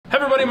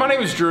everybody, my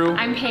name is Drew.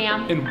 I'm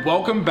Pam. And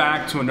welcome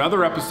back to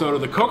another episode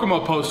of the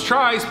Kokomo Post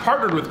Tries,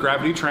 partnered with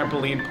Gravity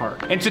Trampoline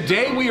Park. And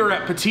today we are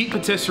at Petite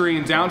Patisserie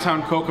in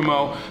downtown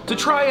Kokomo to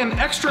try an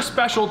extra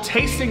special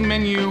tasting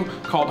menu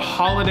called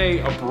Holiday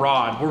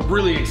Abroad. We're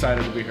really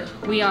excited to be here.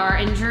 We are,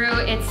 and Drew,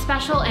 it's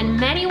special in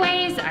many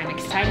ways. I'm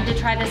excited to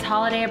try this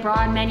Holiday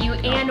Abroad menu,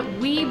 and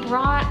we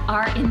brought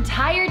our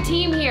entire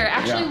team here.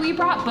 Actually, we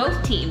brought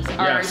both teams.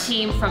 Our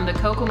team from the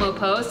Kokomo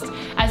Post,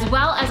 as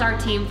well as our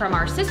team from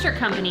our sister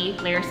company,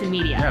 Larison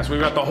Media. Yes, we've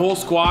got the whole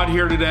squad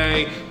here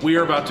today. We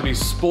are about to be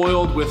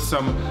spoiled with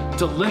some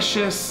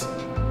delicious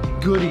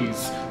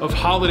goodies of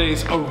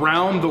holidays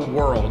around the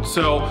world.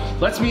 So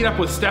let's meet up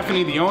with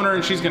Stephanie, the owner,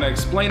 and she's gonna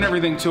explain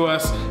everything to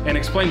us and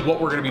explain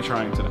what we're gonna be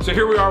trying today. So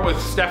here we are with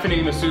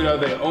Stephanie Masuda,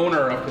 the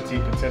owner of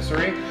Petite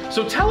Patisserie.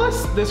 So tell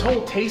us, this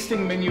whole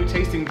tasting menu,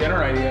 tasting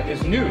dinner idea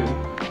is new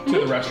to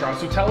the restaurant.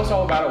 So tell us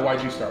all about it.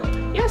 Why'd you start with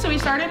it? Yeah, so we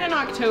started in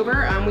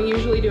October. We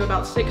usually do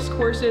about 6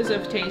 courses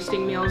of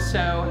tasting meals.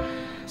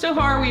 So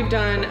far we've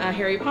done a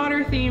Harry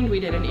Potter themed, we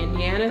did an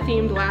Indiana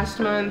themed last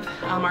month.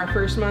 Our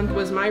first month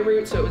was My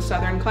Roots, so it was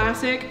Southern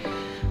Classic.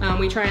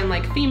 We try and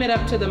like theme it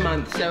up to the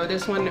month. So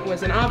this one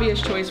was an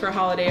obvious choice for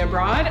Holiday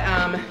Abroad.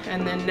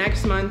 And then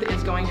next month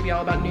is going to be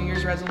all about New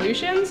Year's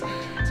resolutions.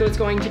 So it's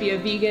going to be a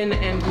vegan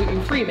and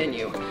gluten-free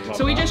menu.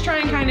 So we just try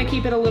and kind of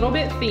keep it a little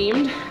bit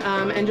themed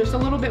and just a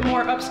little bit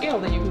more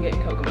upscale than you can get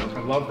in Kokomo.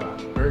 I love that,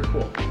 very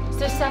cool.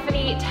 So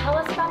Stephanie, tell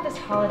us about this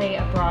Holiday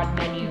Abroad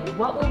menu.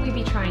 What will we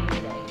be trying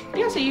today?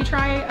 Yeah, so you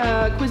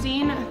try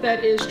cuisine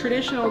that is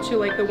traditional to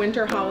like the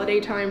winter holiday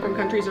time from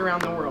countries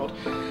around the world.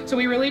 So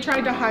we really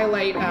tried to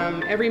highlight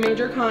every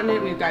major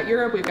continent. We've got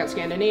Europe, we've got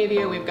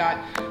Scandinavia, we've got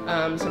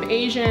some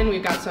Asian,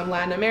 we've got some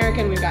Latin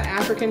American, we've got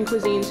African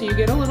cuisine, so you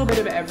get a little bit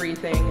of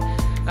everything.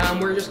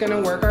 We're just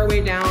gonna work our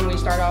way down. We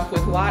start off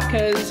with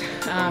latkes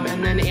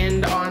and then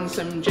end on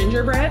some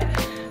gingerbread.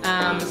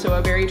 So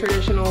a very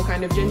traditional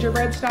kind of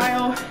gingerbread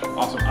style.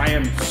 Awesome, I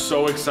am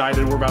so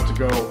excited. We're about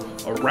to go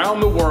around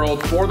the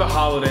world for the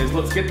holidays.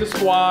 Let's get the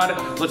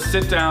squad, let's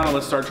sit down and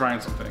let's start trying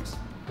some things.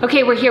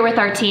 Okay, we're here with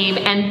our team,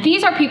 and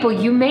these are people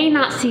you may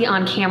not see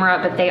on camera,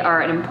 but they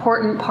are an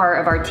important part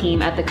of our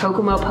team at the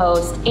Kokomo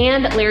Post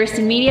and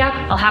Larison Media.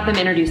 I'll have them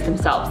introduce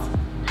themselves.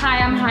 Hi,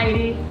 I'm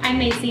Heidi. I'm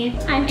Macy.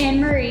 I'm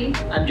Anne-Marie.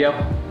 I'm Joe.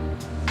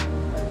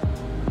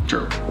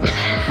 Sure.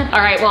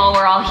 All right, well,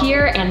 we're all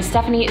here, and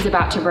Stephanie is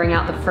about to bring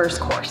out the first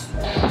course.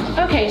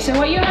 Okay, so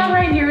what you have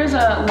right here is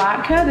a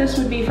latke. This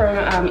would be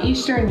from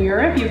Eastern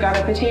Europe. You've got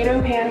a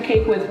potato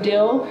pancake with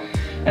dill,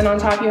 and on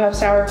top you have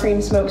sour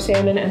cream smoked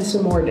salmon and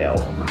some more dill.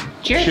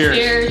 Cheers.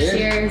 Cheers. Cheers.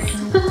 Cheers.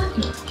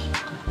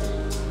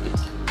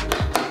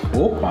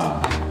 Opa.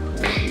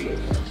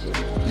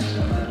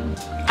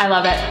 I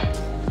love it.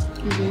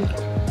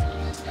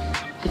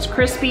 It's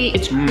crispy,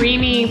 it's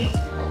creamy.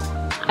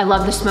 I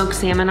love the smoked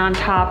salmon on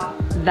top.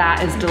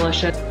 That is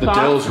delicious. The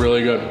dill is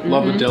really good.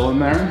 Love the dill in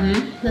there.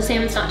 The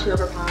salmon's not too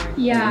overpowering.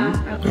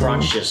 Yeah.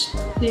 Crunch just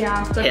The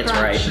hits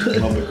crunch. right.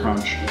 Love the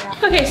crunch.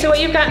 Okay, so what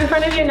you've got in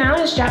front of you now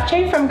is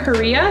japchae from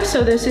Korea.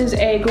 So this is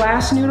a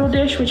glass noodle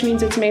dish, which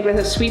means it's made with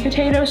a sweet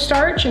potato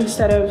starch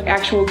instead of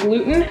actual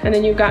gluten. And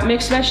then you've got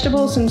mixed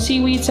vegetables, some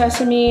seaweed,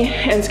 sesame,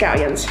 and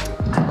scallions.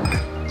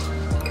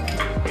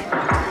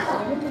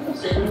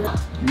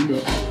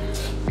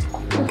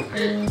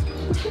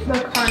 The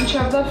crunch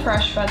of the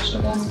fresh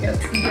vegetables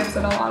gives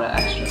it a lot of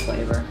extra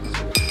flavor.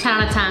 10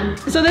 out of 10.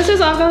 So this is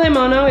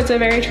agalemono. It's a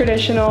very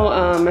traditional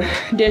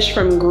dish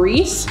from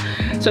Greece.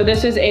 So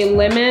this is a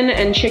lemon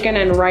and chicken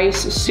and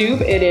rice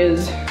soup. It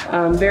is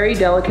very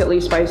delicately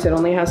spiced. It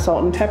only has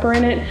salt and pepper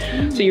in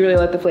it, so you really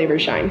let the flavor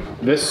shine.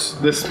 This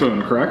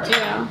spoon, correct?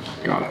 Yeah.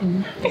 Got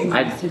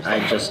it.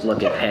 I just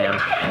look at Pam,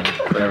 and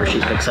whatever she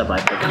picks up, I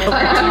pick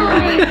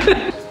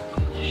up.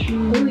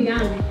 Oh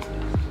yeah.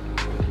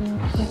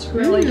 It's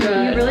really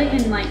good. You really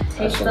can like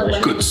taste the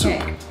lemon. Good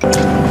soup.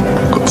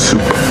 Good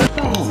soup.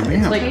 Oh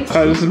man.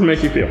 How does this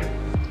make you feel?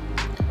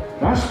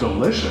 That's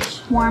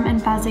delicious. Warm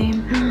and fuzzy.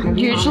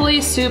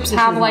 Usually soups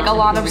have like a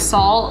lot of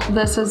salt.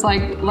 This is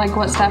like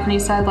what Stephanie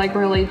said, like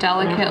really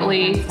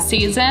delicately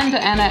seasoned,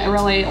 and it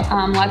really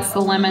lets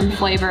the lemon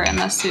flavor in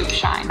the soup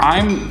shine.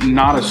 I'm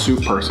not a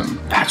soup person.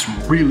 That's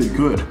really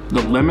good.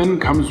 The lemon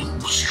comes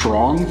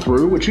strong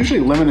through, which usually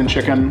lemon and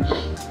chicken,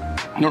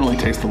 you don't really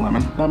taste the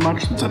lemon that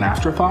much. It's an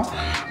afterthought.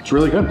 It's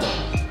really good.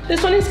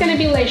 This one is going to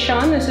be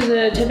lechon. This is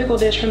a typical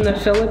dish from the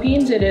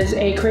Philippines. It is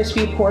a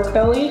crispy pork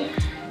belly,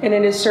 and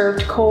it is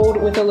served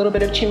cold with a little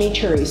bit of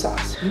chimichurri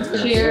sauce.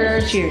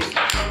 Cheers. Cheers.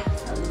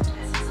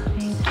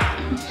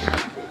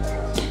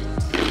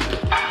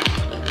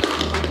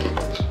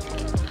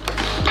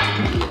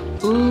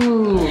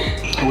 Ooh.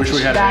 I wish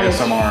we had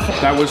ASMR.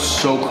 That was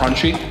so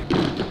crunchy.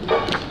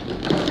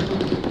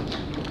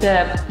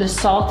 The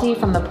salty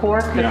from the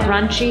pork, the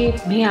crunchy,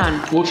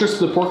 man. Well, just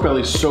the pork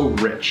belly is so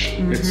rich.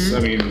 It's, I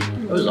mean,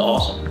 It was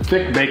awesome.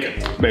 thick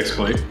bacon,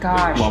 basically.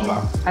 Gosh. Love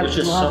that. I There's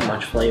just love so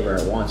much flavor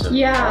at once. It was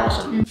Yeah.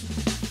 awesome.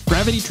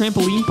 Gravity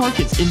Trampoline Park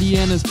is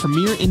Indiana's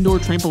premier indoor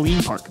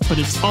trampoline park, but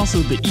it's also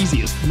the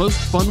easiest, most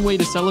fun way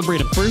to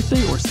celebrate a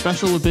birthday or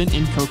special event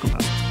in Kokomo.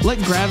 Let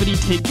Gravity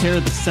take care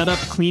of the setup,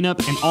 cleanup,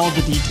 and all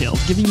the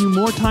details, giving you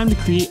more time to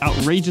create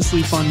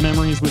outrageously fun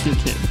memories with your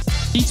kids.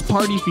 Each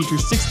party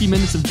features 60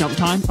 minutes of jump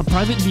time, a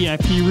private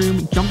VIP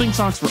room, jumping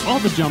socks for all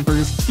the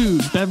jumpers,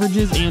 food,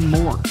 beverages, and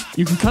more.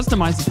 You can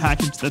customize a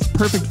package that's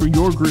perfect for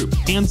your group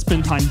and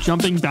spend time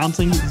jumping,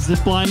 bouncing,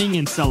 ziplining,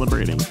 and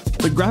celebrating.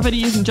 But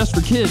Gravity isn't just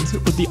for kids.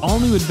 With the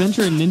all-new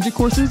adventure and ninja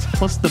courses,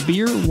 plus the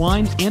beer,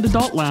 wine, and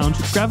adult lounge,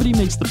 Gravity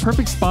makes the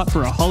perfect spot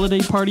for a holiday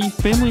party,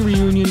 family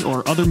reunion,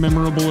 or other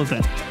memorable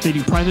event. They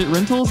do private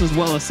rentals as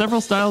well as several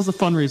styles of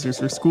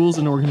fundraisers for schools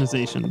and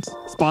organizations.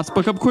 Spots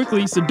book up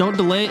quickly, so don't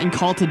delay and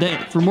call today.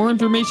 For more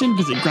information,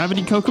 visit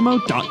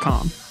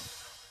gravitykokomo.com.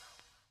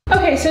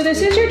 Okay, so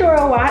this is your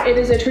dora wat. It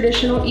is a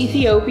traditional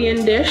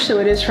Ethiopian dish, so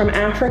it is from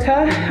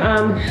Africa.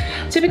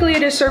 Typically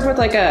it is served with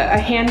like a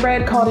hand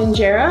bread called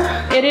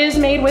injera. It is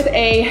made with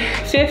a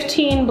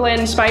 15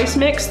 blend spice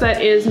mix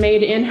that is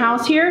made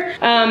in-house here.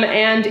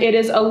 And it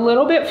is a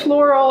little bit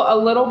floral, a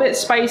little bit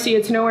spicy.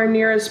 It's nowhere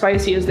near as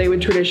spicy as they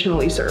would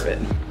traditionally serve it.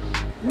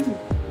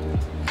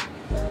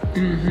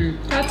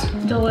 That's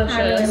delicious.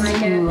 I really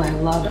like it. Ooh, I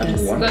love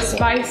this. The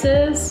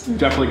spices.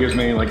 Definitely gives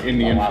me like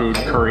Indian food,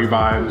 curry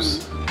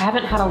vibes. I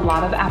haven't had a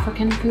lot of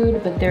African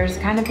food, but there's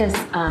kind of this,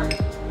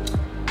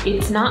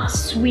 it's not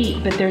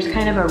sweet, but there's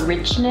kind of a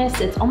richness.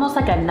 It's almost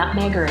like a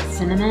nutmeg or a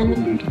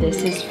cinnamon.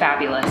 This is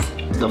fabulous.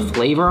 The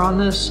flavor on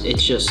this,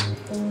 it's just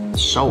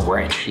so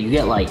rich. You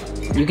get like,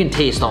 you can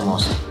taste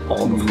almost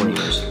all the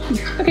flavors.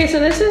 Okay, so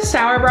this is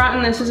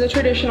sauerbraten. This is a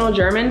traditional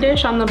German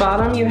dish. On the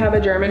bottom, you have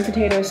a German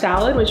potato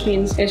salad, which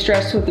means it's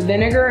dressed with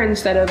vinegar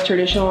instead of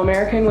traditional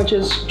American, which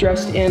is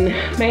dressed in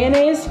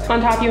mayonnaise. On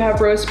top, you have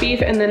roast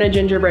beef and then a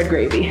gingerbread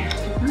gravy.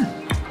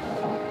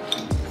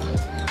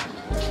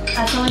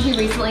 As someone who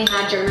recently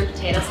had German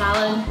potato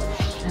salad,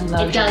 I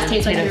love it does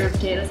taste like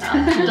potatoes.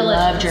 German potato salad. I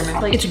love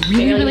German. Like, It's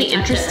really, really barely touch it,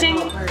 interesting. it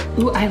won't hurt.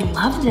 Ooh, I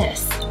love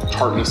this.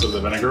 Tartness of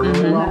the vinegar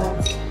really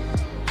well.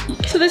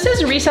 So this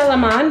is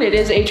risalamande. It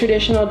is a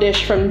traditional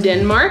dish from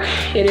Denmark.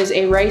 It is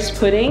a rice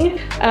pudding.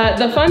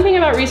 The fun thing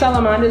about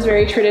risalamande is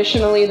very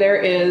traditionally there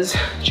is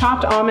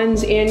chopped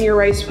almonds in your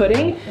rice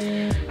pudding.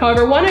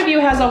 However, one of you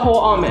has a whole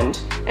almond,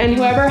 and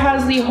whoever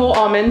has the whole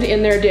almond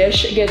in their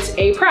dish gets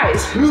a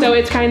prize. So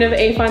it's kind of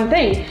a fun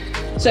thing.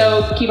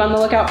 So keep on the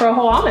lookout for a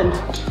whole almond.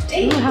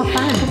 Ooh, how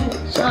fun.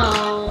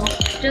 Oh,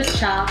 just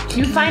chop.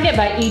 You find it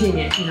by eating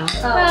it, you know.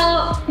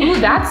 Well, Ooh,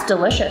 that's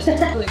delicious.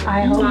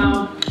 I hope.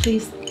 Wow.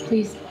 Please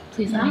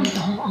let me get the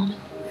whole almond.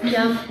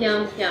 Yum,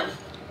 yum, yum.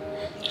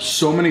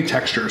 So many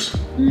textures.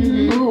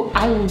 Ooh,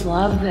 I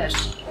love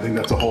this. I think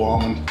that's a whole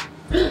almond.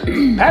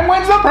 That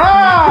wins the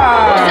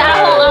prize! Is that a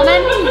whole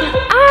almond?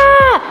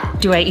 Ah!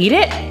 Do I eat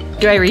it?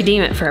 Do I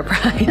redeem it for a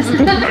prize?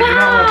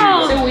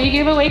 So we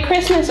give away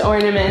Christmas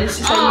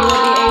ornaments, so you will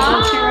be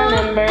able to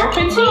remember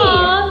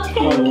Petite.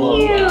 Thank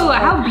you.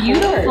 How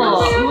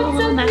beautiful.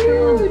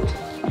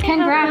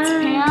 Congrats,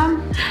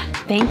 Pam.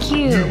 Thank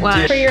you.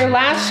 Wow. For your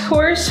last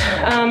course,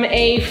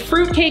 a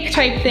fruitcake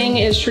type thing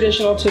is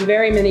traditional to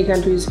very many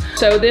countries.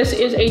 So this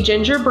is a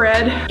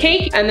gingerbread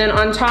cake, and then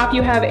on top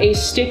you have a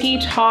sticky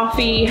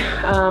toffee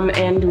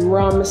and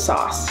rum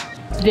sauce.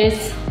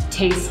 This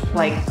tastes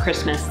like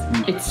Christmas.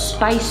 It's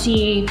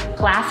spicy,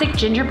 classic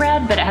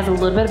gingerbread, but it has a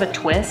little bit of a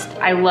twist.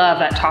 I love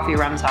that toffee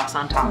rum sauce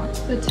on top.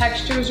 The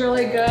texture is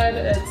really good.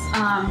 It's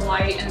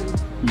light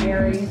and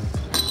airy.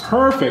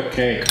 Perfect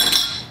cake.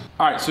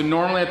 All right, so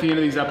normally at the end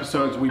of these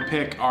episodes, we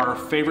pick our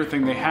favorite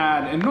thing they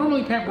had, and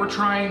normally, Pam, we're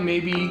trying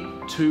maybe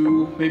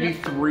 2, maybe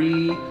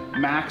 3,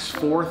 max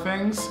 4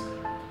 things.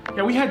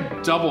 Yeah, we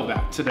had double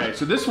that today.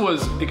 So this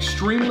was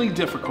extremely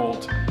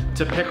difficult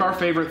to pick our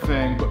favorite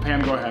thing, but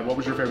Pam, go ahead. What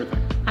was your favorite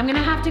thing? I'm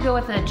gonna have to go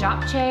with the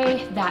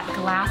japchae, that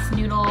glass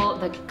noodle,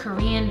 the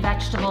Korean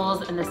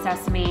vegetables, and the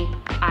sesame.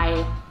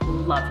 I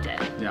loved it.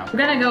 Yeah. I'm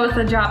gonna go with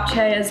the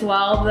japchae as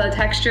well. The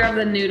texture of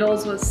the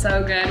noodles was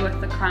so good with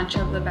the crunch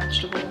of the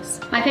vegetables.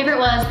 My favorite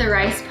was the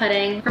rice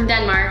pudding from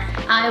Denmark.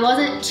 It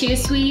wasn't too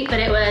sweet, but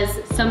it was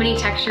so many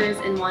textures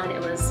in one.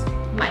 It was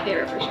my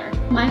favorite for sure.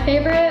 My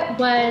favorite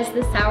was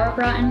the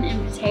sauerbraten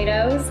and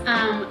potatoes.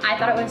 I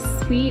thought it was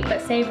sweet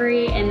but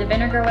savory, and the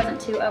vinegar wasn't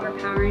too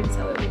overpowering,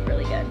 so it was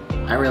really good.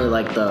 I really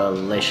like the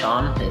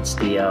lechon. It's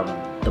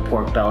the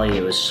pork belly.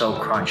 It was so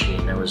crunchy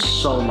and there was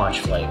so much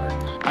flavor.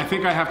 I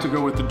think I have to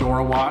go with the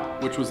dora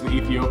wat, which was the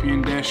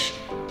Ethiopian dish.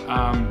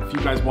 If you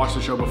guys watched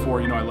the show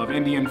before, you know I love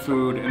Indian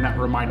food, and that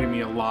reminded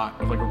me a lot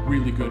of like a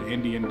really good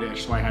Indian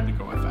dish, so I had to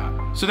go with that.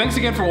 So thanks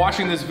again for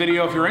watching this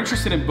video. If you're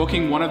interested in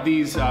booking one of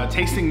these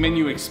tasting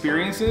menu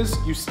experiences,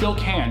 you still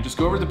can. Just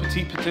go over to the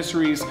Petite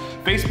Patisserie's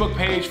Facebook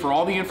page for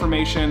all the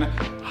information.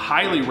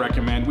 Highly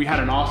recommend. We had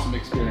an awesome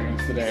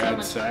experience today,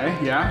 I'd say.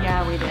 Yeah?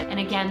 Yeah, we did. And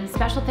again,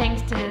 special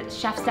thanks to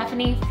Chef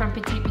Stephanie from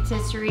Petite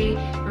Patisserie.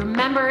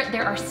 Remember,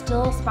 there are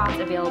still spots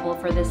available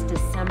for this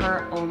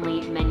December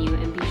only menu,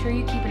 and be sure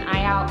you keep an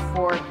eye out out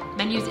for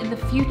menus in the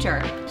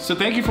future. So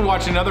thank you for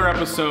watching another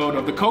episode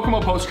of the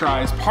Kokomo Post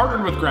Tries,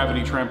 partnered with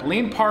Gravity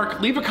Trampoline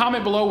Park. Leave a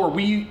comment below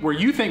where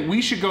you think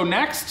we should go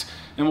next,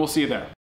 and we'll see you there.